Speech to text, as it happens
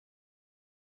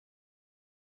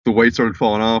the weight started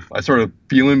falling off. I started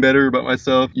feeling better about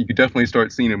myself. You could definitely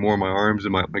start seeing it more in my arms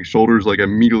and my shoulders. Like,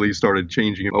 immediately started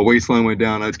changing. My waistline went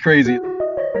down. It's crazy.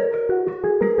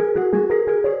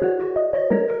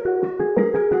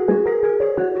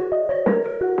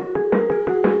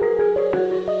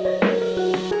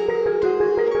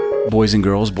 Boys and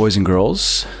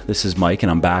girls, this is Mike,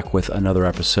 and I'm back with another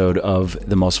episode of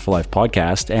the Muscle for Life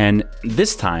podcast. And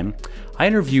this time, I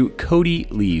interview Cody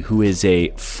Lee, who is a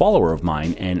follower of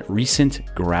mine and recent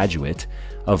graduate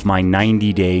of my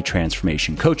 90-day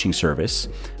transformation coaching service,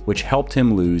 which helped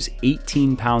him lose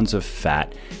 18 pounds of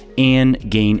fat and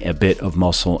gain a bit of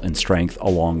muscle and strength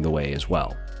along the way as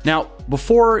well. Now,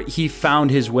 before he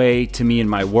found his way to me and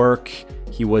my work,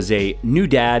 he was a new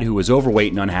dad who was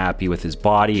overweight and unhappy with his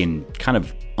body and kind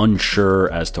of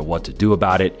unsure as to what to do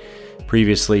about it.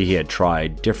 Previously, he had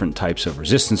tried different types of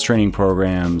resistance training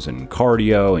programs and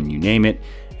cardio and you name it,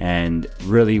 and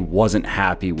really wasn't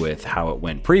happy with how it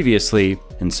went previously,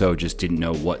 and so just didn't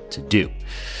know what to do.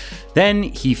 Then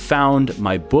he found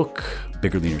my book,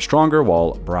 Bigger, Leaner, Stronger,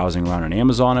 while browsing around on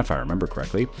Amazon, if I remember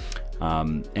correctly.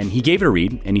 And he gave it a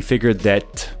read, and he figured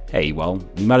that, hey, well,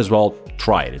 you might as well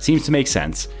try it. It seems to make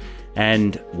sense.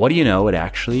 And what do you know? It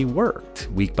actually worked.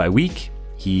 Week by week,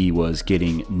 he was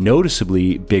getting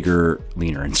noticeably bigger,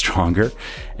 leaner, and stronger,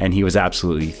 and he was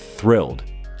absolutely thrilled.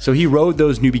 So he rode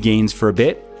those newbie gains for a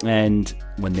bit, and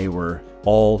when they were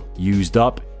all used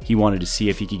up, he wanted to see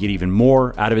if he could get even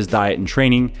more out of his diet and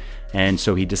training, and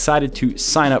so he decided to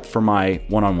sign up for my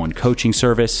one-on-one coaching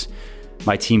service.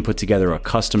 My team put together a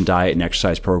custom diet and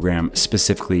exercise program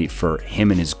specifically for him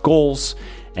and his goals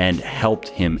and helped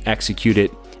him execute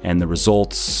it. And the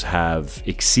results have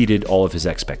exceeded all of his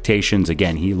expectations.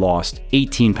 Again, he lost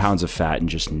 18 pounds of fat in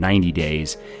just 90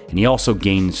 days. And he also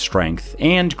gained strength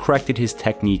and corrected his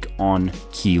technique on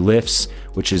key lifts,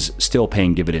 which is still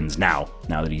paying dividends now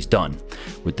that he's done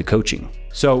with the coaching.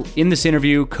 So in this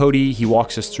interview, Cody, he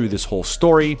walks us through this whole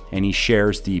story and he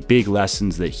shares the big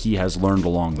lessons that he has learned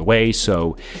along the way.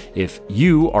 So if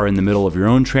you are in the middle of your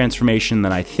own transformation,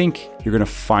 then I think you're going to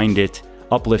find it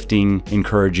uplifting,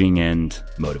 encouraging, and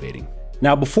motivating.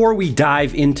 Now, before we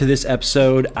dive into this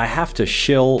episode, I have to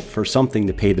shill for something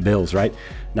to pay the bills, right?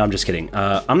 No, I'm just kidding.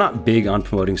 I'm not big on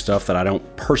promoting stuff that I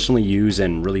don't personally use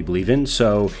and really believe in.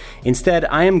 So instead,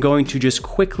 I am going to just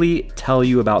quickly tell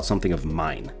you about something of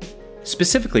mine.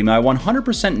 Specifically, my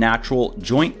 100% natural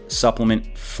joint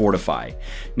supplement, Fortify.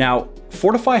 Now,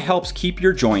 Fortify helps keep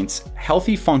your joints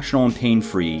healthy, functional, and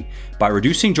pain-free by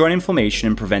reducing joint inflammation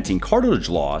and preventing cartilage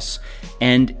loss,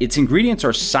 and its ingredients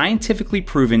are scientifically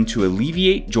proven to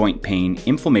alleviate joint pain,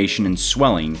 inflammation, and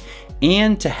swelling,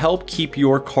 and to help keep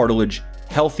your cartilage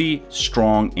healthy,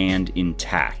 strong, and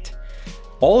intact.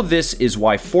 All of this is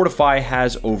why Fortify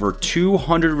has over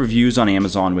 200 reviews on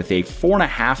Amazon with a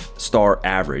 4.5-star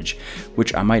average,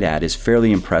 which I might add is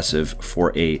fairly impressive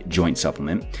for a joint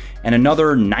supplement, and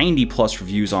another 90 plus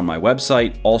reviews on my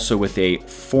website, also with a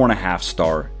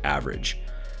 4.5-star average.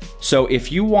 So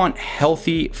if you want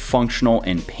healthy, functional,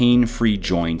 and pain-free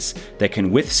joints that can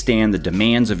withstand the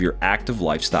demands of your active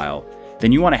lifestyle,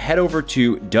 then you want to head over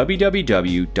to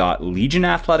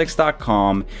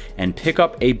www.legionathletics.com and pick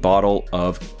up a bottle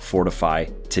of Fortify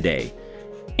today.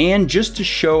 And just to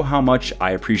show how much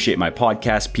I appreciate my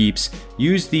podcast peeps,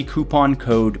 use the coupon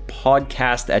code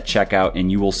PODCAST at checkout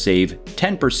and you will save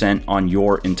 10% on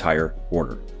your entire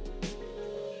order.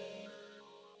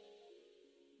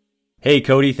 Hey,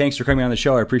 Cody, thanks for coming on the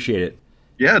show. I appreciate it.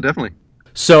 Yeah, definitely.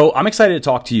 So I'm excited to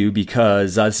talk to you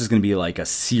because this is going to be like a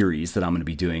series that I'm going to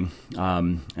be doing.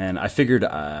 And I figured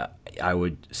I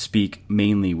would speak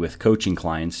mainly with coaching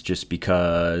clients just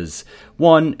because,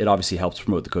 one, it obviously helps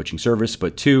promote the coaching service,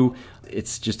 but two,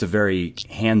 it's just a very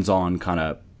hands-on kind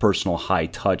of personal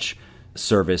high-touch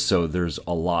service. So there's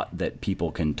a lot that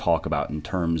people can talk about in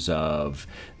terms of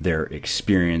their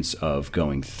experience of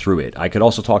going through it. I could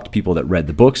also talk to people that read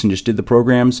the books and just did the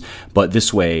programs, but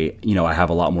this way, I have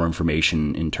a lot more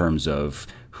information in terms of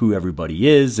who everybody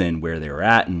is and where they were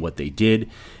at and what they did.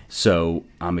 So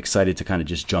I'm excited to kind of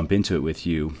just jump into it with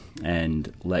you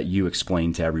and let you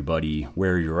explain to everybody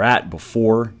where you're at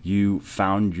before you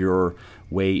found your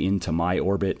way into my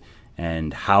orbit,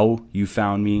 and how you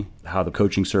found me, how the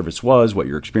coaching service was, what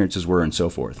your experiences were, and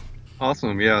so forth.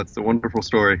 Awesome. Yeah, it's a wonderful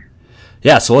story.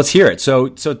 Yeah, so let's hear it. So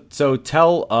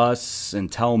tell us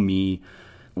and tell me,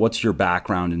 what's your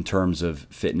background in terms of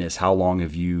fitness? How long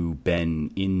have you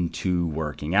been into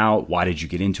working out? Why did you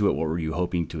get into it? What were you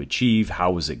hoping to achieve? How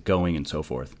was it going, and so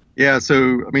forth? Yeah,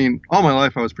 so, all my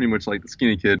life I was pretty much like the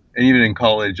skinny kid. And even in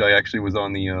college, I actually was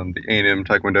on the A&M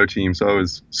Taekwondo team. So I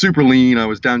was super lean. I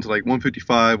was down to like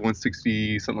 155,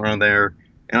 160, something around there.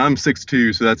 and I'm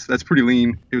 6'2", so that's pretty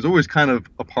lean. It was always kind of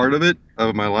a part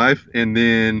of my life. And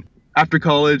then after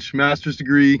college, master's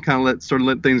degree, kind of started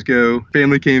letting things go.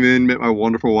 Family came in, met my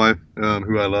wonderful wife,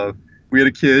 who I love. We had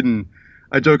a kid, and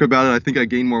I joke about it. I think I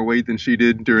gained more weight than she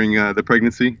did during the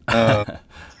pregnancy.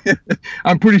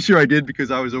 I'm pretty sure I did,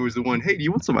 because I was always the one, hey, do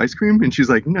you want some ice cream? And she's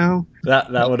like, no.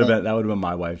 That would have been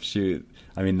my wife. It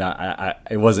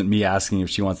wasn't me asking if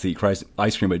she wants to eat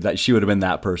ice cream, but she would have been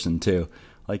that person too.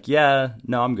 Like, yeah,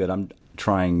 no, I'm good. I'm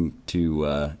trying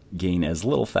to gain as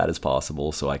little fat as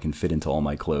possible so I can fit into all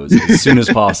my clothes as soon as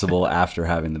possible after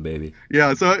having the baby.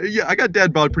 Yeah, so I got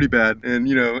dad bod pretty bad, and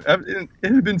it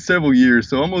had been several years,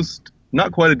 so almost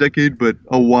not quite a decade, but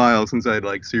a while since I had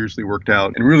seriously worked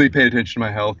out and really paid attention to my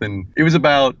health. And it was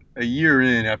about a year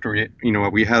in after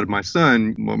we had my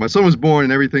son. Well, my son was born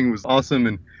and everything was awesome,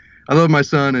 and I love my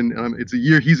son, and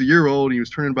he's a year old, and he was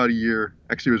turning about a year.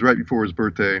 Actually, it was right before his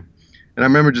birthday. And I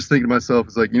remember just thinking to myself,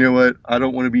 it's like, you know what? I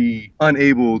don't want to be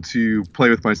unable to play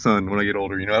with my son when I get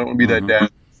older. I don't want to be that dad.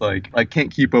 It's like, I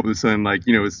can't keep up with the son.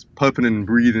 It's puffing and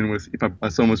breathing with if my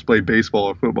son was playing baseball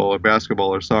or football or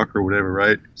basketball or soccer or whatever,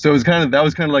 right? So that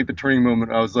was kind of like the turning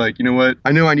moment. I was like, you know what?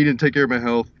 I know I need to take care of my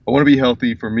health. I want to be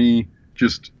healthy for me.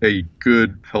 Just a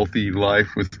good, healthy life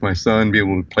with my son, be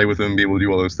able to play with him, be able to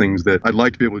do all those things that I'd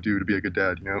like to be able to do to be a good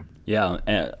dad, Yeah,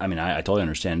 I totally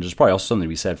understand. There's probably also something to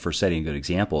be said for setting a good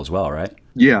example as well, right?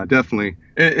 Yeah, definitely.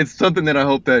 It's something that I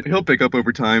hope that he'll pick up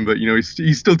over time, but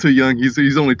he's still too young.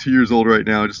 He's only 2 years old right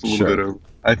now, just a little bit over.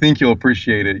 I think he'll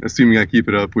appreciate it, assuming I keep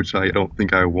it up, which I don't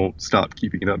think I won't stop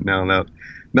keeping it up now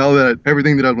that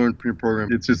everything that I've learned from your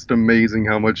program, it's just amazing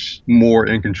how much more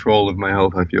in control of my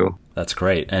health I feel. That's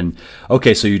great. And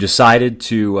okay, so you decided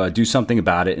to do something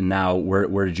about it, and now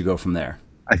where did you go from there?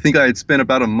 I think I had spent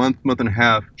about a month and a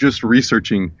half just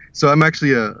researching. So I'm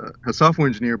actually a software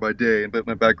engineer by day, but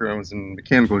my background was in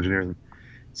mechanical engineering.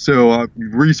 So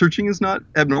researching is not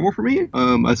abnormal for me.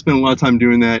 I spent a lot of time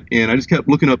doing that, and I just kept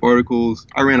looking up articles.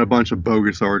 I ran a bunch of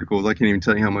bogus articles. I can't even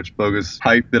tell you how much bogus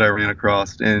hype that I ran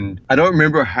across. And I don't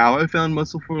remember how I found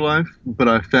Muscle for Life, but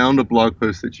I found a blog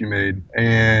post that you made,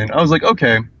 and I was like,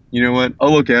 okay, you know what?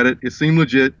 I'll look at it. It seemed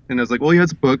legit. And I was like, well, he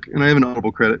has a book and I have an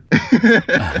Audible credit.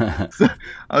 So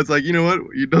I was like, you know what?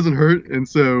 It doesn't hurt. And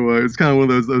so it's kind of one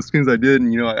of those things I did.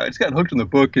 And, I just got hooked on the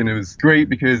book, and it was great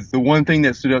because the one thing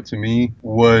that stood out to me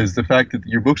was the fact that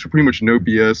your books were pretty much no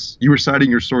BS. You were citing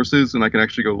your sources, and I can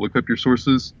actually go look up your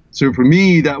sources. So for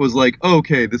me, that was like, oh,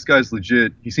 okay, this guy's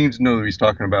legit. He seems to know what he's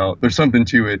talking about. There's something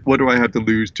to it. What do I have to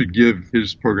lose to give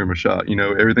his program a shot?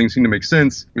 Everything seemed to make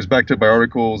sense. It was backed up by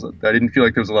articles. I didn't feel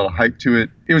like there was a lot of hype to it.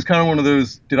 It was kind of one of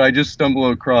those, did I just stumble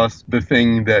across the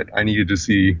thing that I needed to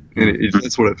see? And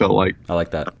that's what it felt like. I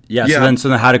like that. Yeah. So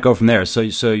then how'd it go from there? So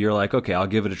you're like, okay, I'll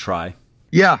give it a try.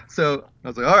 Yeah. So I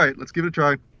was like, all right, let's give it a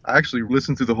try. I actually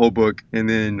listened through the whole book, and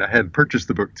then I had purchased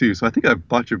the book too. So I think I've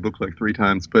bought your book like 3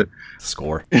 times, but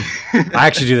score. I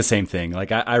actually do the same thing.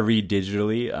 Like I read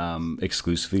digitally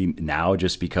exclusively now,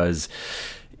 just because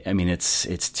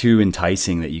it's too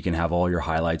enticing that you can have all your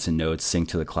highlights and notes synced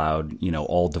to the cloud,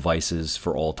 all devices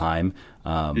for all time.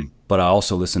 But I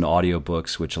also listen to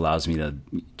audiobooks, which allows me to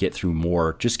get through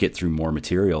more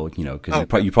material,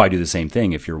 because you probably do the same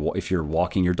thing. If you're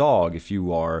walking your dog, if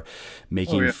you are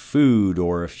making food,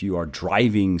 or if you are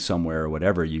driving somewhere or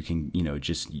whatever, you can,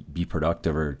 just be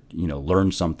productive or, learn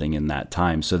something in that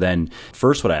time. So then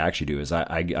first what I actually do is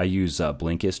I use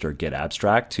Blinkist or Get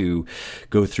Abstract to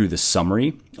go through the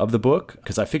summary of the book.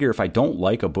 Cause I figure if I don't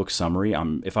like a book summary,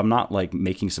 if I'm not like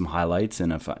making some highlights,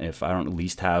 and if I don't at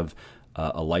least have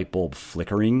a light bulb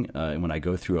flickering when I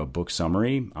go through a book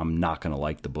summary, I'm not going to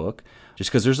like the book, just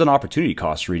because there's an opportunity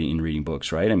cost reading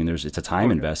books, right? It's a time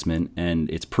investment, and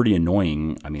it's pretty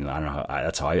annoying. I don't know how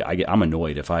that's how I get. I'm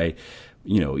annoyed if I,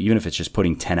 even if it's just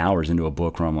putting 10 hours into a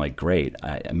book where I'm like, great,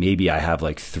 maybe I have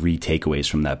like 3 takeaways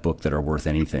from that book that are worth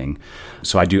anything.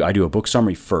 So I do a book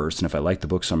summary first, and if I like the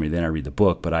book summary, then I read the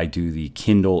book. But I do the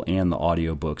Kindle and the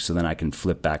audiobook, so then I can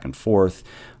flip back and forth.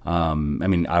 I'll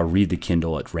read the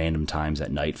Kindle at random times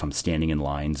at night if I'm standing in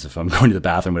lines, if I'm going to the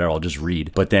bathroom, whatever, I'll just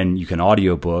read. But then you can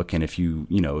audiobook, and if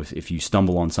you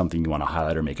stumble on something you want to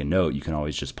highlight or make a note, you can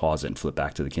always just pause it and flip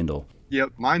back to the Kindle.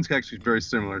 Yep, mine's actually very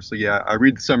similar. So yeah, I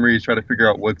read the summary, try to figure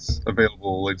out what's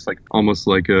available. It's like almost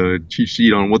like a cheat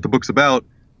sheet on what the book's about.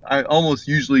 I almost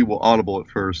usually will Audible at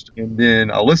first, and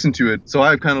then I'll listen to it. So I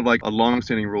have kind of like a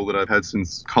long-standing rule that I've had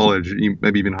since college,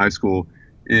 maybe even high school,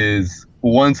 is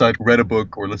once I've read a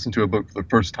book or listened to a book for the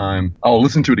first time, I'll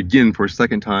listen to it again for a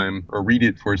second time or read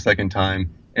it for a second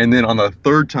time. And then on the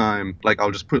third time, like I'll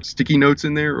just put sticky notes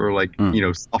in there, or like,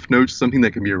 soft notes, something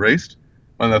that can be erased.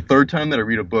 On the third time that I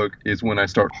read a book is when I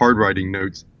start hard writing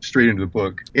notes straight into the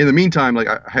book. In the meantime, like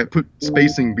I have put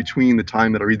spacing between the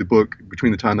time that I read the book,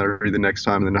 between the time that I read the next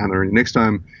time and the time that I read the next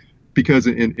time, because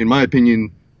in my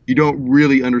opinion, you don't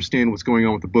really understand what's going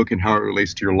on with the book and how it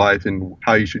relates to your life and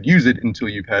how you should use it until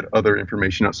you've had other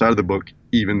information outside of the book,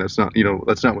 even that's not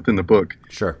within the book.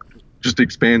 Sure. Just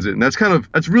expands it. And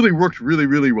that's really worked really,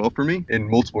 really well for me in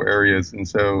multiple areas. And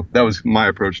so that was my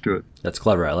approach to it. That's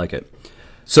clever. I like it.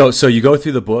 So you go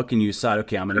through the book and you decide,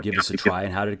 okay, I'm going to give this a try.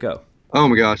 And how did it go? Oh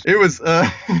my gosh. It was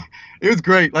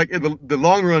great. Like the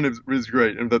long run was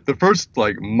great. And the first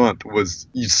like month was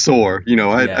sore. You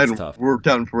know, I hadn't worked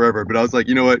out in forever, but I was like,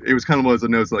 you know what? It was kind of one of those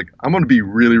notes like, I'm going to be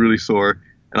really, really sore.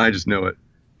 And I just know it.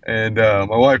 And my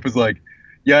wife was like,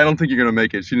 yeah, I don't think you're going to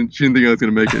make it. She didn't think I was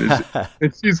going to make it.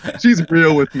 And she's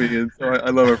real with me. And so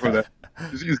I love her for that.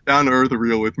 She's down to earth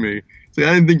real with me. So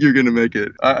I didn't think you were going to make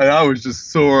it. I was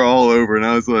just sore all over. And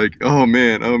I was like, oh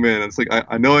man. It's like,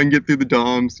 I know I can get through the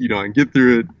DOMs. You know, I can get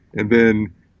through it. And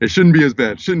then it shouldn't be as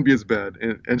bad.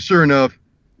 And sure enough,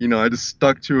 you know, I just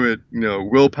stuck to it, you know,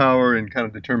 willpower and kind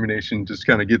of determination, just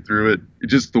kind of get through it.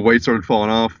 The weight started falling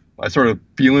off. I started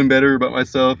feeling better about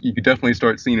myself. You could definitely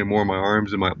start seeing it more in my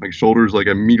arms and my shoulders. Like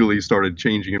immediately started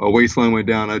changing. My waistline went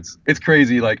down. It's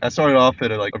crazy. Like I started off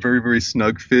at a very, very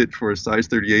snug fit for a size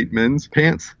 38 men's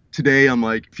pants. Today, I'm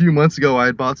like, a few months ago, I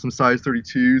had bought some size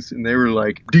 32s and they were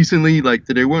like decently, like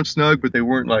they weren't snug, but they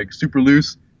weren't like super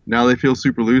loose. Now they feel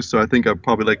super loose. So I think I'm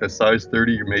probably like a size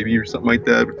 30 or something like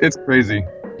that. It's crazy.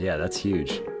 Yeah, that's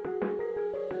huge.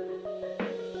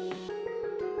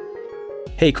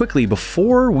 Hey, quickly,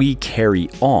 before we carry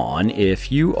on,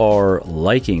 if you are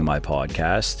liking my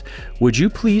podcast, would you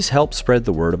please help spread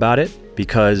the word about it?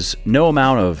 Because no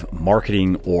amount of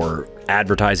marketing or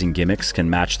advertising gimmicks can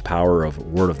match the power of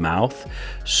word of mouth.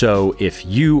 So if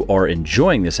you are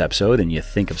enjoying this episode and you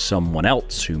think of someone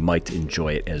else who might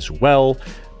enjoy it as well,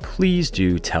 please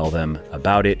do tell them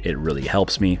about it. It really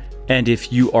helps me. And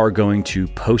if you are going to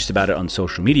post about it on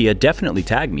social media, definitely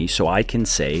tag me so I can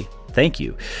say thank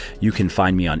you. You can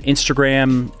find me on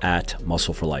Instagram at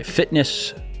Muscle for Life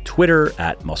Fitness, Twitter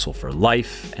at Muscle for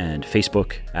Life, and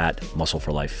Facebook at Muscle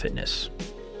for Life Fitness.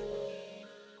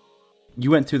 You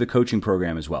went through the coaching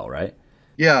program as well, right?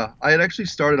 Yeah, I had actually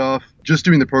started off just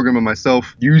doing the program on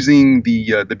myself using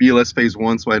the BLS phase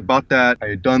 1. So I had bought that. I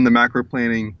had done the macro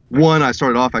planning. 1, I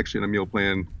started off actually in a meal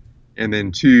plan. And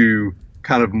then 2,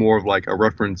 kind of more of like a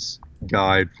reference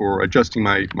guide for adjusting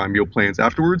my meal plans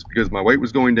afterwards because my weight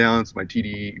was going down, so my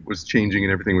TD was changing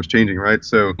and everything was changing, right?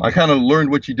 So I kind of learned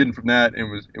what you did from that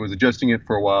and was adjusting it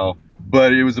for a while.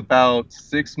 But it was about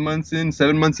 7 months in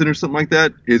or something like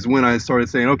that is when I started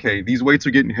saying, okay, these weights are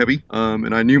getting heavy.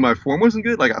 And I knew my form wasn't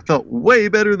good. Like I felt way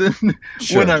better than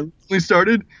when I originally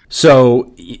started.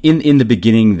 So in the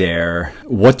beginning there,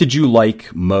 what did you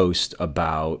like most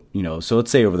about, so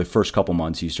let's say over the first couple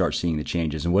months you start seeing the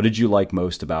changes, and what did you like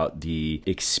most about the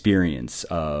experience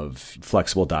of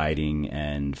flexible dieting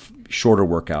and shorter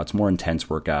workouts, more intense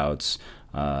workouts,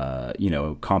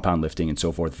 compound lifting and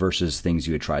so forth versus things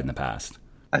you had tried in the past?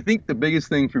 I think the biggest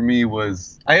thing for me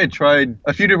was I had tried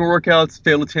a few different workouts,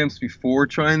 failed attempts before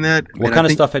trying that. What kind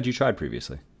of stuff had you tried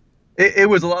previously? It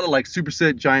was a lot of like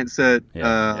superset, giant set,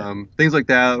 things like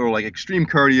that, or like extreme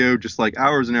cardio, just like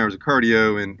hours and hours of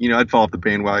cardio. And, I'd fall off the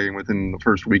bandwagon within the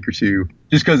first week or two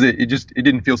just because it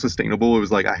didn't feel sustainable. It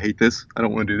was like, I hate this. I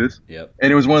don't want to do this. Yep.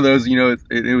 And it was one of those,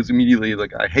 it was immediately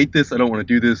like, I hate this. I don't want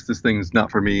to do this. This thing's not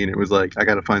for me. And it was like, I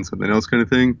got to find something else kind of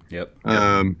thing. Yep.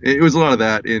 It was a lot of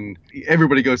that. And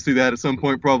everybody goes through that at some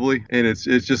point probably. And it's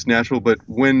just natural. But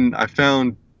when I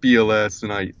found BLS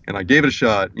and I gave it a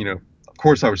shot, of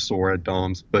course I was sore at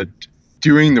DOMs, but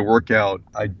during the workout,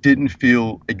 I didn't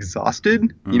feel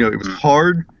exhausted. It was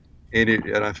hard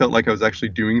and I felt like I was actually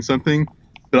doing something,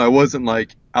 but I wasn't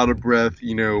like out of breath.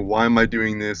 Why am I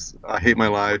doing this? I hate my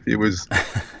life. It was,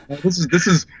 this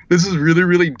is really,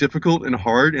 really difficult and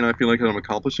hard. And I feel like I'm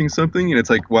accomplishing something. And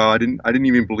it's like, wow, I didn't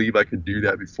even believe I could do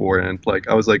that before. And like,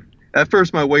 I was like, at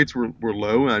first my weights were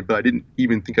low, but I didn't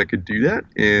even think I could do that.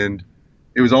 And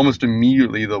it was almost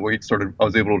immediately the weight started. I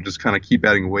was able to just kind of keep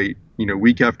adding weight,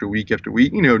 week after week after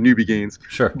week, newbie gains.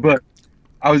 Sure. But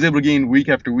I was able to gain week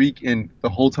after week. And the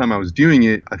whole time I was doing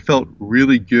it, I felt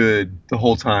really good the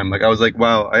whole time. Like I was like,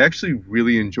 wow, I actually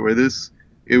really enjoy this.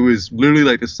 It was literally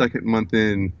like the second month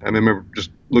in. I remember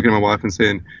just looking at my wife and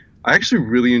saying, I actually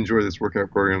really enjoy this workout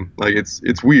program. Like it's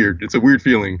weird. It's a weird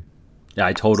feeling. Yeah,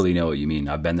 I totally know what you mean.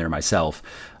 I've been there myself.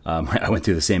 I went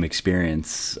through the same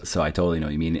experience, so I totally know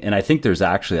what you mean. And I think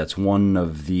that's one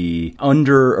of the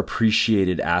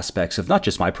underappreciated aspects of not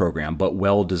just my program, but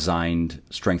well-designed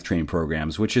strength training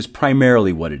programs, which is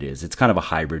primarily what it is. It's kind of a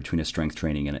hybrid between a strength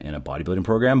training and a bodybuilding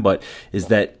program, but is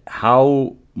that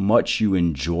how much you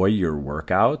enjoy your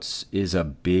workouts is a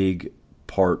big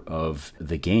part of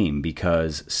the game,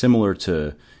 because similar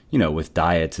to with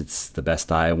diets, it's the best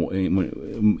diet.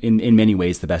 In many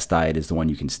ways, the best diet is the one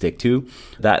you can stick to.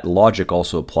 That logic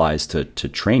also applies to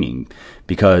training,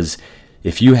 because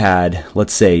if you had, you'd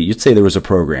say there was a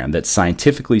program that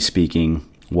scientifically speaking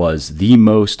was the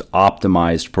most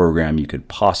optimized program you could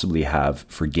possibly have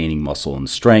for gaining muscle and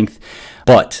strength,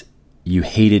 but you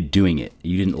hated doing it.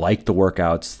 You didn't like the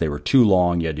workouts. They were too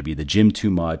long. You had to be at the gym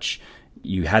too much.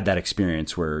 You had that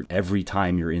experience where every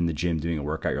time you're in the gym doing a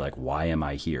workout, you're like, why am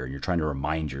I here? And you're trying to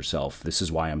remind yourself, this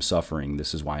is why I'm suffering.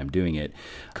 This is why I'm doing it.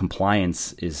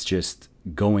 Compliance is just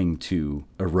going to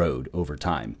erode over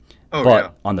time.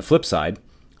 But on the flip side,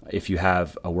 if you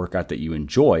have a workout that you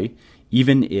enjoy,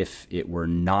 even if it were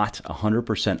not 100%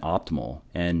 optimal,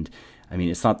 and I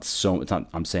mean,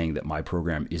 I'm saying that my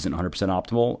program isn't 100%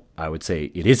 optimal. I would say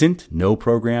it isn't. No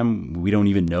program, we don't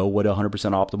even know what 100%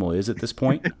 optimal is at this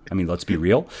point. I mean, let's be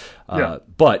real.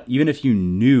 But even if you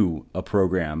knew a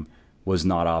program was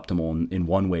not optimal in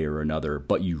one way or another,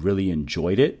 but you really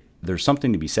enjoyed it, there's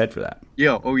something to be said for that.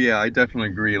 Yeah. Oh, yeah. I definitely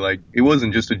agree. Like, it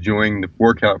wasn't just enjoying the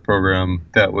workout program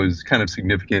that was kind of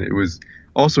significant. It was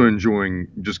also enjoying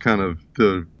just kind of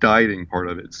the dieting part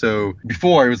of it. So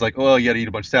before I was like, oh, you got to eat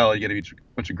a bunch of salad, you got to eat a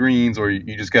bunch of greens, or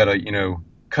you just got to,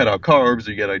 cut out carbs,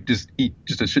 or you got to just eat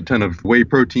just a shit ton of whey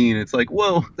protein. It's like,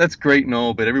 well, that's great and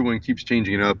all, but everyone keeps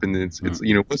changing it up, and it's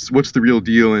what's the real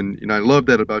deal? And I love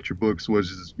that about your books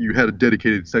was you had a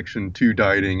dedicated section to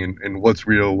dieting and what's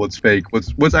real, what's fake,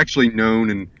 what's actually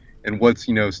known, and what's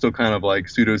still kind of like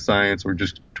pseudoscience or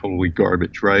just totally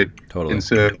garbage, right? Totally. And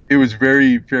so it was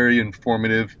very, very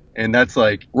informative. And that's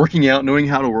like working out. Knowing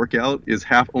how to work out is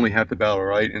only half the battle,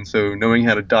 right? And so knowing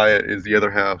how to diet is the other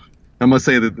half. I must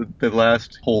say that the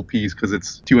last whole piece, because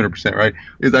it's 200%, right,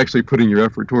 is actually putting your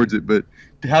effort towards it. But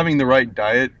having the right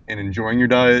diet and enjoying your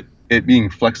diet, it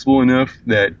being flexible enough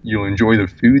that you'll enjoy the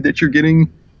food that you're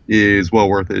getting is well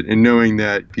worth it. And knowing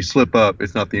that if you slip up,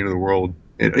 it's not the end of the world.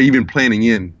 And even planning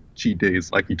in cheat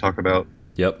days like you talk about.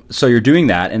 Yep. So you're doing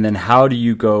that, and then how do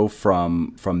you go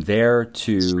from there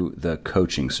to the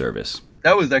coaching service?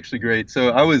 That was actually great. So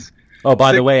I was. Oh,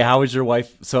 by the way, how was your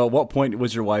wife? So at what point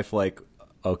was your wife like,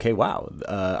 okay, wow,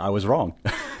 I was wrong?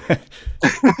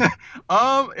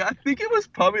 I think it was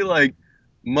probably like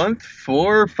month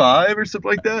 4 or 5 or something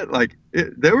like that. Like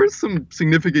there were some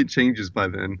significant changes by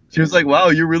then. She was like, wow,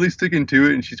 you're really sticking to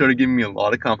it. And she started giving me a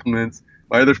lot of compliments.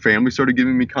 My other family started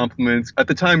giving me compliments. At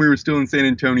the time, we were still in San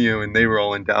Antonio, and they were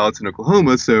all in Dallas and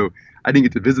Oklahoma, so I didn't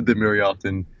get to visit them very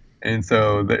often. And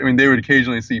so, they would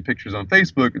occasionally see pictures on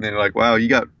Facebook, and they're like, wow, you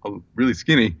got really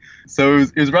skinny. So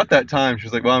it was about that time. She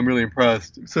was like, wow, I'm really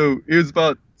impressed. So it was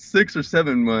about 6 or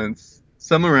 7 months,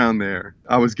 somewhere around there.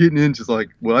 I was getting into like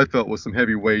what I felt was some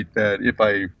heavy weight that if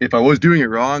I was doing it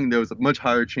wrong, there was a much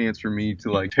higher chance for me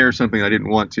to like tear something I didn't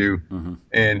want to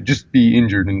and just be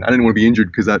injured. And I didn't want to be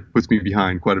injured because that puts me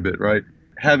behind quite a bit, right?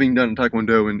 Having done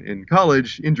Taekwondo in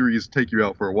college, injuries take you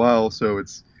out for a while. So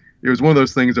it was one of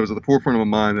those things that was at the forefront of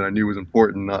my mind that I knew was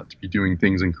important not to be doing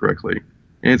things incorrectly.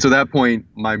 And so at that point,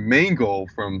 my main goal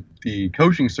from the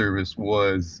coaching service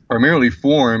was primarily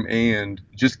form and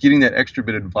just getting that extra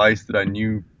bit of advice that I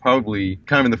knew probably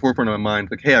kind of in the forefront of my mind.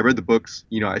 Like, hey, I read the books,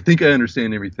 I think I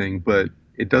understand everything, but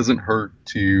it doesn't hurt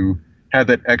to have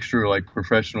that extra like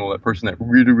professional, that person that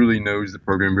really, really knows the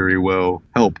program very well,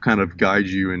 help kind of guide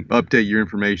you and update your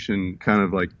information, kind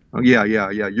of like, oh, yeah,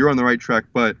 you're on the right track,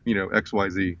 but, X, Y,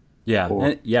 Z.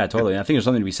 Yeah, yeah, totally. And I think there's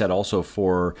something to be said also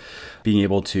for being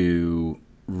able to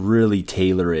really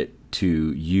tailor it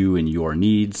to you and your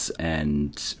needs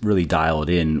and really dial it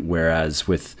in. Whereas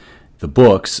with the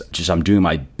books, I'm doing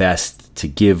my best to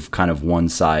give kind of one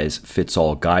size fits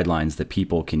all guidelines that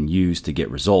people can use to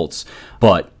get results.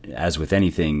 But as with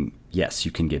anything, yes,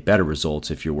 you can get better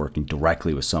results if you're working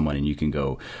directly with someone and you can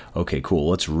go, okay, cool,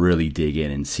 let's really dig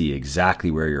in and see exactly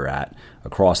where you're at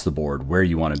across the board, where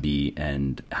you want to be,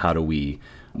 and how do we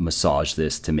massage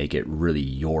this to make it really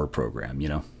your program,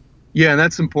 Yeah, and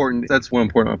that's important. That's one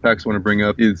important facts I want to bring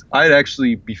up is I'd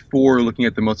actually, before looking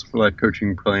at the Muscle for Life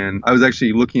coaching plan, I was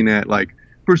actually looking at like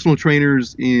personal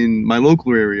trainers in my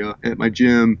local area at my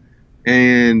gym.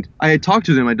 And I had talked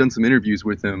to them. I'd done some interviews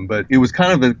with them, but it was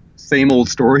kind of the same old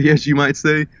story, as you might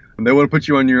say. And they want to put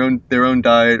you on their own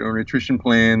diet or nutrition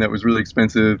plan that was really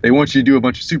expensive. They want you to do a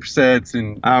bunch of supersets.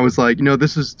 And I was like,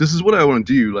 this is what I want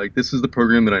to do. Like, this is the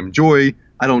program that I enjoy.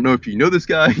 I don't know if you know this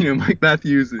guy, Mike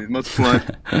Matthews, and Muscle for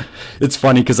Life. It's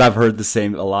funny because I've heard the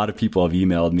same. A lot of people have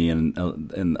emailed me,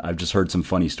 and I've just heard some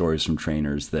funny stories from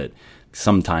trainers that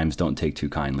sometimes don't take too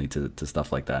kindly to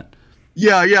stuff like that.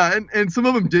 Yeah, and some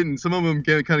of them didn't. Some of them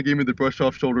kind of gave me the brush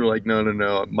off shoulder, like, no,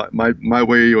 my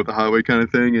way or the highway kind of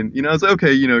thing. And I was like,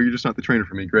 okay, you're just not the trainer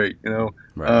for me. Great,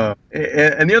 Right.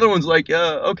 And the other one's like,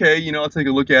 okay, I'll take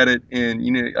a look at it,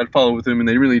 and I'd follow with them, and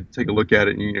they really take a look at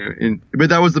it, but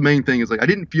that was the main thing, is like I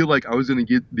didn't feel like I was going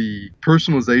to get the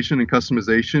personalization and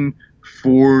customization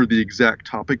for the exact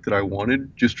topic that I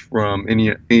wanted just from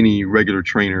any regular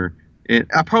trainer. And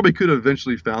I probably could have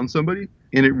eventually found somebody.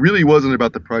 And it really wasn't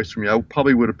about the price for me. I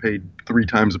probably would have paid 3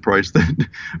 times the price that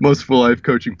most full life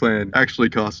coaching plan actually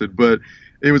costed. But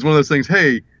it was one of those things,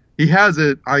 hey, he has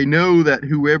it. I know that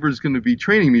whoever's going to be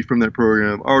training me from that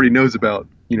program already knows about,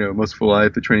 most full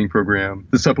life, the training program,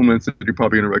 the supplements that you're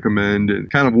probably going to recommend, and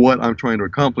kind of what I'm trying to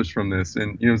accomplish from this.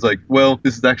 And it's like, well,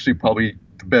 this is actually probably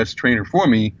the best trainer for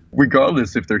me,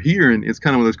 regardless if they're here. And it's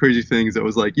kind of one of those crazy things that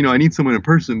was like, I need someone in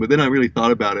person. But then I really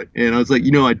thought about it, and I was like,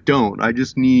 I don't. I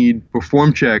just need, for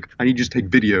form check, I need to just take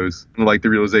videos. And like the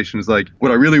realization is like,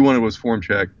 what I really wanted was form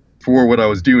check for what I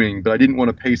was doing, but I didn't want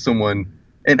to pay someone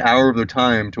an hour of their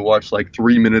time to watch like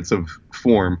 3 minutes of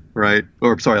form, right?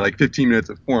 Or sorry, like 15 minutes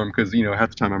of form, because half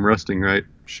the time I'm resting, right?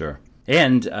 Sure.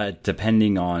 And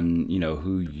depending on,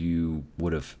 who you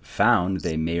would have found,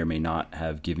 they may or may not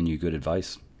have given you good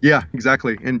advice. Yeah,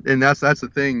 exactly. And that's the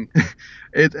thing.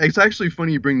 It's actually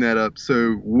funny you bring that up.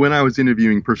 So when I was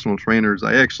interviewing personal trainers,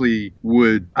 I actually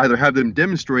would either have them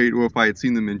demonstrate, or if I had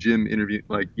seen them in gym interview,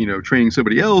 like, training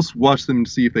somebody else, watch them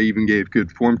to see if they even gave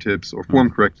good form tips or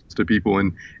form corrections to people.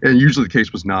 And usually the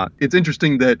case was not. It's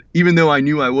interesting that even though I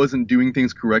knew I wasn't doing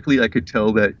things correctly, I could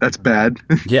tell that that's bad.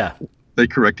 Yeah. They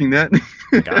correcting that.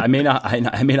 I may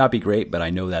not be great, but I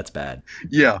know that's bad.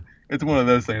 Yeah. It's one of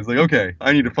those things, like, okay,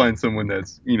 I need to find someone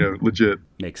that's, legit.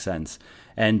 Makes sense.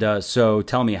 And so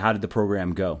tell me, how did the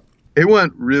program go? It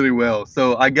went really well.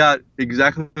 So I got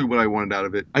exactly what I wanted out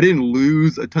of it. I didn't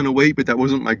lose a ton of weight, but that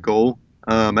wasn't my goal.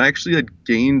 I actually had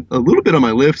gained a little bit on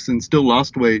my lifts and still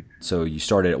lost weight. So you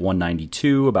started at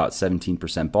 192, about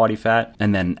 17% body fat.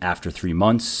 And then after 3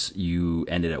 months, you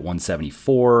ended at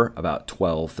 174, about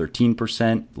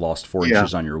 13%, lost 4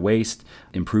 inches on your waist,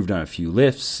 improved on a few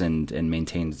lifts, and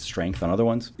maintained strength on other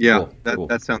ones. Yeah, Cool.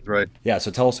 That sounds right. Yeah,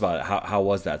 so tell us about it. How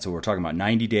was that? So we're talking about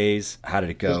 90 days. How did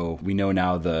it go? We know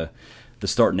now the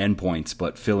start and end points,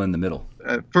 but fill in the middle.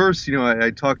 At first,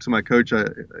 I talked to my coach.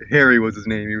 Harry was his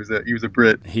name. He was a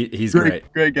Brit. He's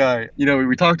great. Great guy.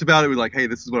 We talked about it. We were like, hey,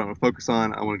 this is what I'm going to focus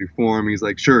on. I want to do form. He's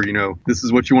like, sure, this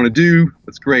is what you want to do.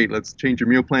 That's great. Let's change your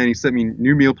meal plan. He sent me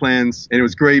new meal plans, and it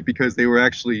was great because they were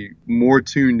actually more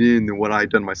tuned in than what I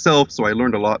had done myself. So I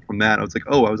learned a lot from that. I was like,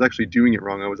 oh, I was actually doing it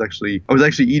wrong. I was actually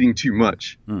eating too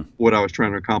much what I was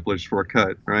trying to accomplish for a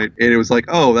cut, right? And it was like,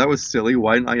 oh, that was silly.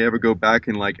 Why didn't I ever go back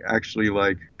and actually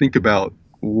think about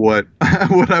what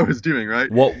I was doing,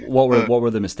 right? What were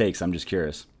the mistakes? I'm just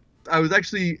curious. I was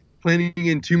actually planning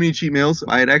in too many cheat meals.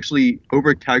 I had actually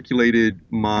overcalculated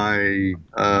my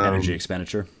energy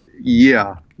expenditure.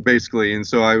 Yeah, basically, and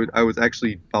so I was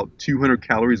actually about 200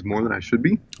 calories more than I should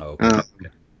be. Oh, okay.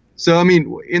 So I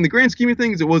mean, in the grand scheme of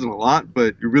things, it wasn't a lot, but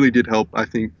it really did help, I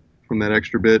think, from that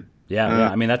extra bit. Yeah.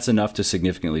 I mean, that's enough to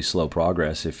significantly slow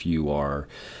progress if you are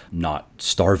not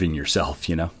starving yourself,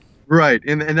 Right,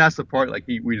 and that's the part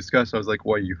we discussed. I was like,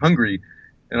 "Well, are you hungry?"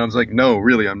 And I was like, "No,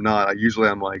 really, I'm not.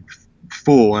 I'm like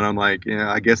full," and I'm like, "Yeah,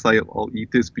 I guess I'll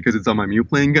eat this because it's on my meal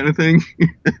plan," kind of thing.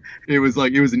 It was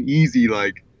an easy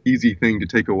thing to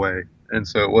take away, and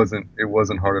so it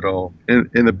wasn't hard at all. And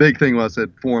the big thing was at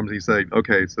forms. He said,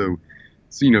 "Okay, so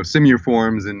send me your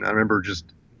forms," and I remember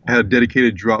I had a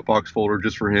dedicated Dropbox folder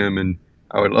just for him, and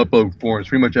I would upload forms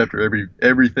pretty much after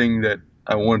everything that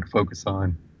I wanted to focus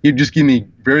on. He'd just give me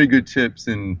very good tips,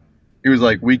 and it was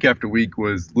like week after week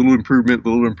was little improvement.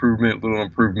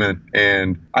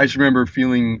 And I just remember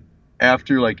feeling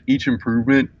after each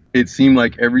improvement, it seemed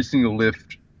like every single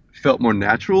lift felt more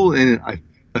natural, and I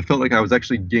felt like I was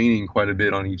actually gaining quite a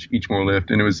bit on each more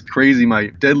lift. And it was crazy. My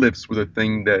deadlifts were the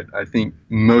thing that I think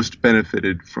most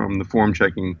benefited from the form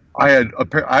checking. I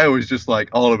was just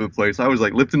all over the place. I was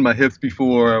lifting my hips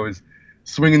before. I was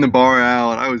swinging the bar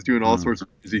out. I was doing all sorts of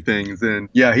crazy things. And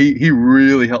yeah, he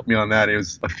really helped me on that. It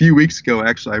was a few weeks ago,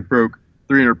 actually, I broke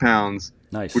 300 pounds,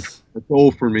 nice, which was a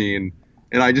goal for me.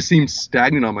 And I just seemed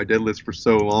stagnant on my deadlifts for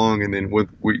so long. And then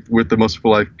with the Muscle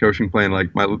for Life coaching plan, my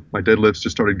deadlifts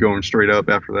just started going straight up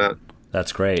after that.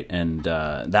 That's great. And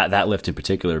that lift in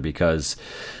particular, because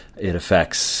it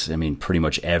affects, I mean, pretty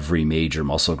much every major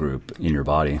muscle group in your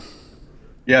body.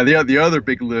 Yeah, the other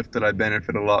big lift that I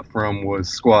benefit a lot from was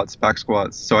squats, back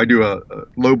squats. So I do a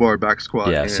low bar back squat.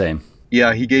 Yeah, same.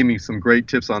 Yeah, he gave me some great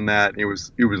tips on that. It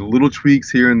was little tweaks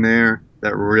here and there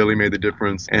that really made the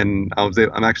difference. And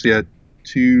I'm actually at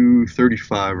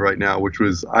 235 right now, which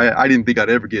was I didn't think I'd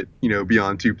ever get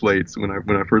beyond 2 plates when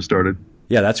I first started.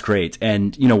 Yeah, that's great.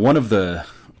 And one of the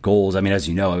goals, I mean, as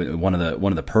you know, one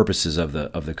of the purposes of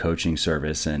the coaching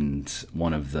service, and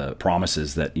one of the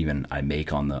promises that even I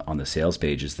make on the sales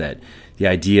page, is that the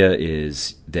idea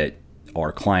is that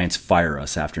our clients fire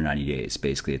us after 90 days.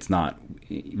 Basically, it's not,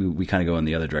 we kind of go in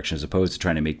the other direction, as opposed to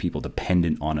trying to make people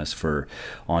dependent on us for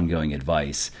ongoing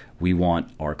advice. We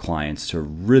want our clients to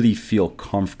really feel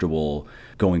comfortable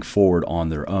going forward on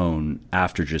their own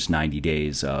after just 90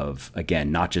 days of, again,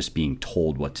 not just being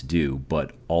told what to do,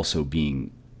 but also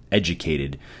being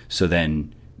educated. So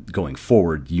then going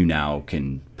forward, you now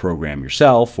can program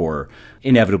yourself, or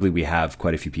inevitably we have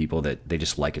quite a few people that they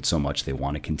just like it so much they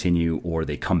want to continue, or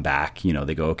they come back,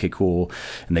 they go, okay, cool.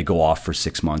 And they go off for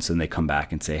 6 months and they come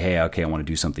back and say, hey, okay, I want to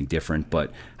do something different.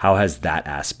 But how has that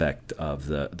aspect of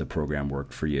the program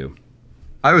worked for you?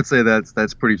 I would say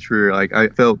that's pretty true. Like, I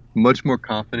felt much more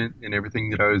confident in everything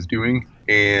that I was doing,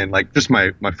 and like just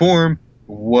my form,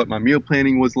 what my meal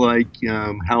planning was like,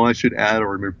 how I should add or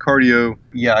remove cardio.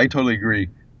 Yeah, I totally agree.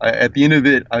 At the end of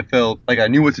it, I felt like I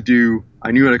knew what to do.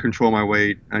 I knew how to control my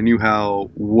weight. I knew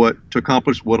what to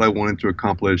accomplish what I wanted to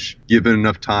accomplish, given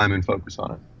enough time and focus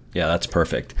on it. Yeah, that's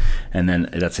perfect. And then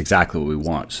that's exactly what we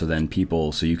want. So then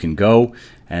so you can go,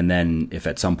 and then if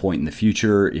at some point in the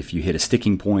future, if you hit a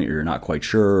sticking point or you're not quite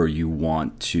sure, or you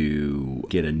want to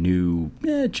get a new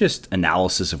just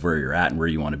analysis of where you're at and where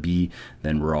you want to be,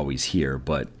 then we're always here.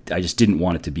 But I just didn't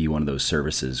want it to be one of those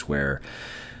services where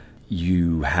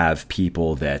you have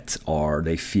people that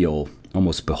they feel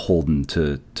almost beholden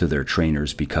to their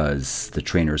trainers, because the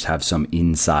trainers have some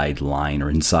inside line or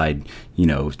inside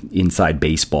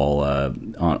baseball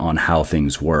on how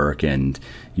things work, and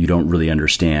you don't really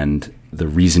understand the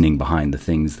reasoning behind the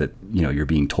things that you're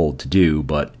being told to do.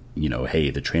 But hey,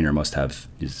 the trainer must have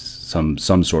some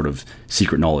sort of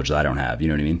secret knowledge that I don't have. You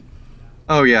know what I mean?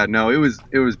 Oh yeah, no, it was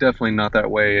definitely not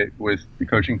that way with the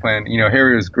coaching plan.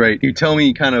 Harry was great. He'd tell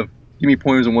me, kind of give me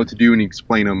pointers on what to do, and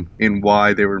explain them and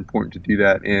why they were important to do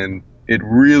that. And it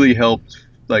really helped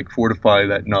like fortify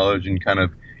that knowledge, and kind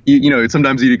of,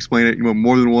 sometimes he'd explain it,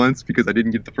 more than once, because I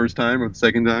didn't get it the first time or the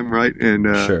second time. Right. And,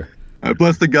 sure.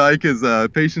 Bless the guy, because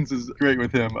patience is great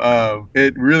with him.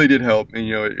 It really did help. And,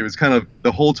 it was kind of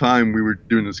the whole time we were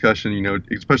doing the discussion,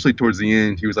 especially towards the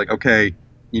end, he was like, okay,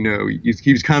 he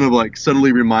was kind of like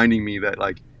subtly reminding me that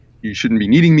like, you shouldn't be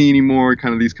needing me anymore,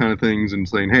 kind of these kind of things, and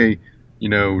saying, hey,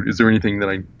 is there anything that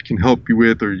I can help you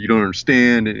with, or you don't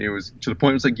understand? And it was to the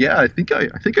point, it was like, yeah, I think I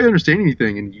understand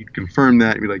anything. And you'd confirm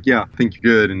that and be like, yeah, I think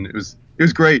you're good. And it was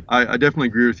great. I definitely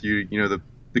agree with you.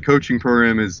 The coaching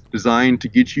program is designed to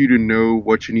get you to know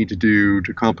what you need to do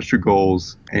to accomplish your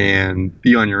goals and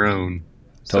be on your own.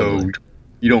 Totally. So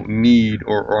you don't need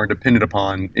or are dependent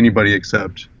upon anybody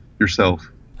except yourself.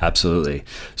 Absolutely.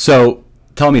 So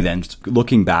tell me then,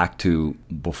 looking back to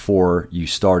before you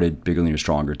started Bigger, Leaner,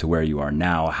 Stronger to where you are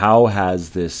now, how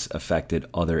has this affected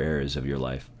other areas of your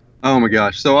life? Oh my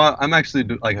gosh. So I'm actually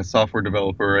like a software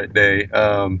developer at day.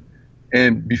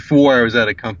 And before, I was at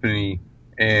a company,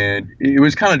 and it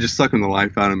was kind of just sucking the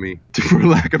life out of me, for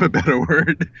lack of a better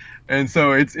word. And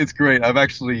so it's great. I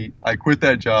quit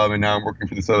that job, and now I'm working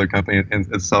for this other company as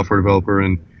a software developer.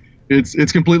 And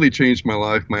it's completely changed my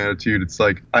life, my attitude. It's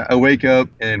like I wake up,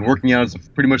 and working out is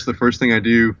pretty much the first thing I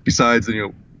do, besides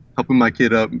helping my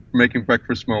kid up, making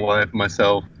breakfast for my wife and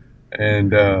myself,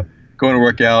 and going to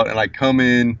work out. And I come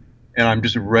in, and I'm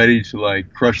just ready to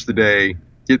like crush the day,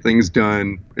 get things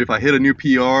done. If I hit a new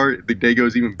PR, the day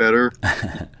goes even better.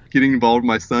 Getting involved with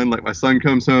my son, like my son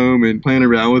comes home, and playing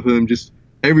around with him, just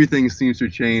everything seems to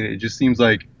change. It just seems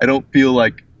like I don't feel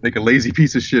like a lazy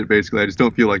piece of shit, basically. I just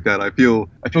don't feel like that. I feel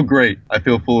great. I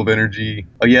feel full of energy.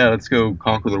 Oh yeah, let's go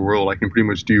conquer the world. I can pretty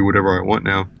much do whatever I want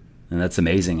now. And that's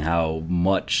amazing how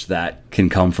much that can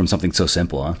come from something so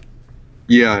simple, huh?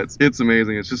 Yeah, it's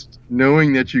amazing. It's just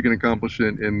knowing that you can accomplish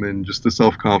it, and then just the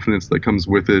self-confidence that comes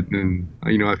with it. And,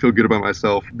 I feel good about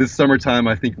myself. This summertime,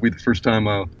 I think, will be the first time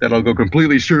that I'll go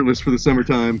completely shirtless for the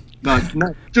summertime. Not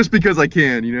just because I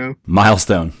can,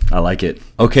 Milestone. I like it.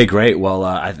 Okay, great. Well,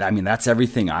 I mean, that's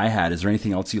everything I had. Is there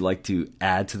anything else you'd like to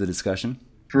add to the discussion?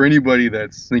 For anybody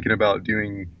that's thinking about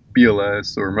doing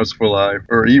BLS or Muscle for Life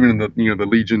or even the the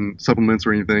Legion supplements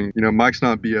or anything. Mike's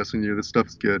not BSing you. This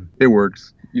stuff's good. It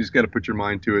works. You just got to put your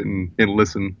mind to it and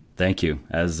listen. Thank you.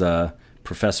 As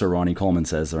Professor Ronnie Coleman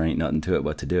says, there ain't nothing to it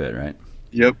but to do it, right?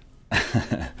 Yep.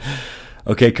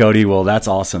 Okay, Cody. Well, that's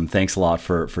awesome. Thanks a lot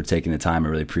for taking the time. I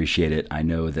really appreciate it. I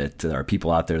know that there are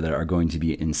people out there that are going to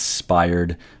be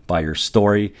inspired by your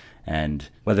story, and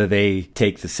whether they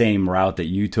take the same route that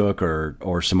you took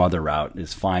or some other route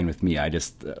is fine with me. I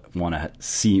just want to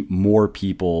see more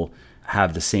people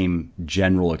have the same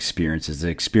general experiences,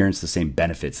 experience the same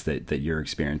benefits that you're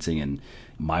experiencing. And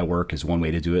my work is one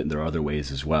way to do it, and there are other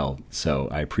ways as well. So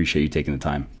I appreciate you taking the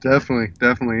time.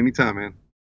 Definitely. Anytime, man.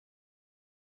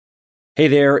 Hey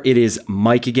there, it is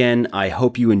Mike again. I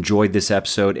hope you enjoyed this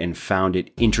episode and found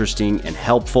it interesting and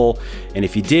helpful. And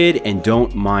if you did and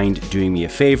don't mind doing me a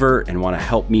favor and want to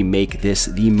help me make this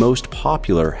the most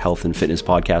popular health and fitness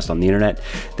podcast on the internet,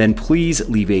 then please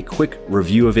leave a quick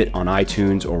review of it on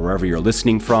iTunes or wherever you're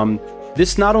listening from.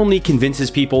 This not only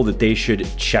convinces people that they should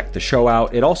check the show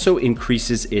out, it also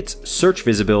increases its search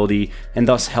visibility and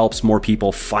thus helps more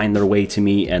people find their way to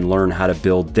me and learn how to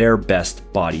build their best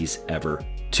bodies ever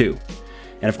too.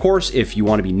 And of course, if you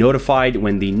want to be notified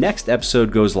when the next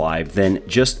episode goes live, then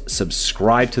just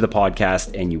subscribe to the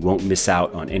podcast and you won't miss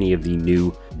out on any of the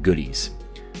new goodies.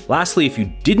 Lastly, if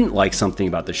you didn't like something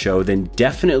about the show, then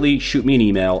definitely shoot me an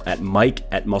email at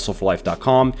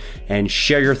mike@muscleforlife.com and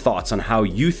share your thoughts on how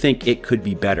you think it could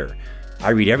be better. I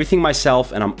read everything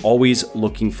myself and I'm always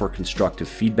looking for constructive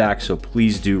feedback, so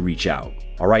please do reach out.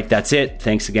 All right, that's it.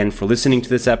 Thanks again for listening to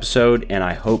this episode, and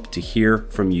I hope to hear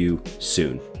from you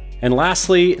soon. And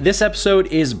lastly, this episode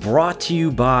is brought to you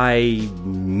by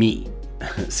me.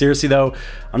 Seriously though,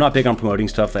 I'm not big on promoting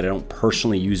stuff that I don't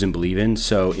personally use and believe in,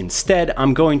 so instead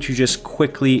I'm going to just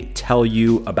quickly tell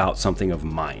you about something of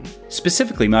mine.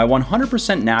 Specifically, my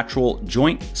 100% natural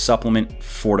joint supplement,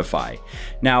 Fortify.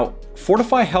 Now,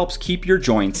 Fortify helps keep your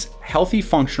joints healthy,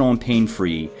 functional, and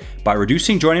pain-free by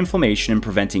reducing joint inflammation and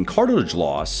preventing cartilage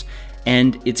loss,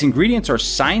 and its ingredients are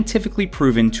scientifically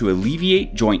proven to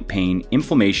alleviate joint pain,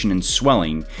 inflammation, and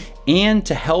swelling, and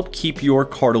to help keep your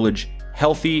cartilage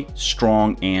healthy,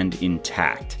 strong, and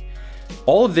intact.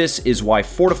 All of this is why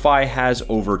Fortify has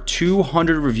over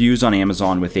 200 reviews on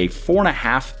Amazon with a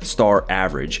 4.5-star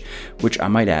average, which I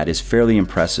might add is fairly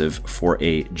impressive for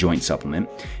a joint supplement,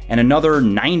 and another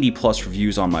 90 plus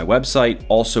reviews on my website,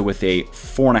 also with a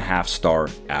 4.5-star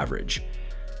average.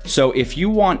 So if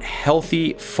you want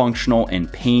healthy, functional,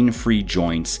 and pain-free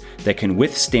joints that can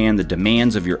withstand the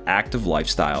demands of your active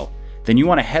lifestyle, then you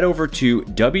want to head over to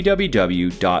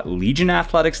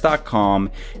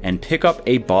www.legionathletics.com and pick up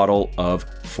a bottle of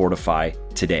Fortify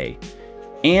today.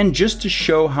 And just to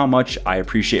show how much I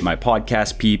appreciate my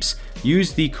podcast peeps,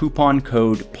 use the coupon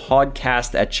code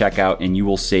PODCAST at checkout and you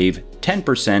will save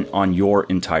 10% on your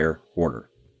entire order.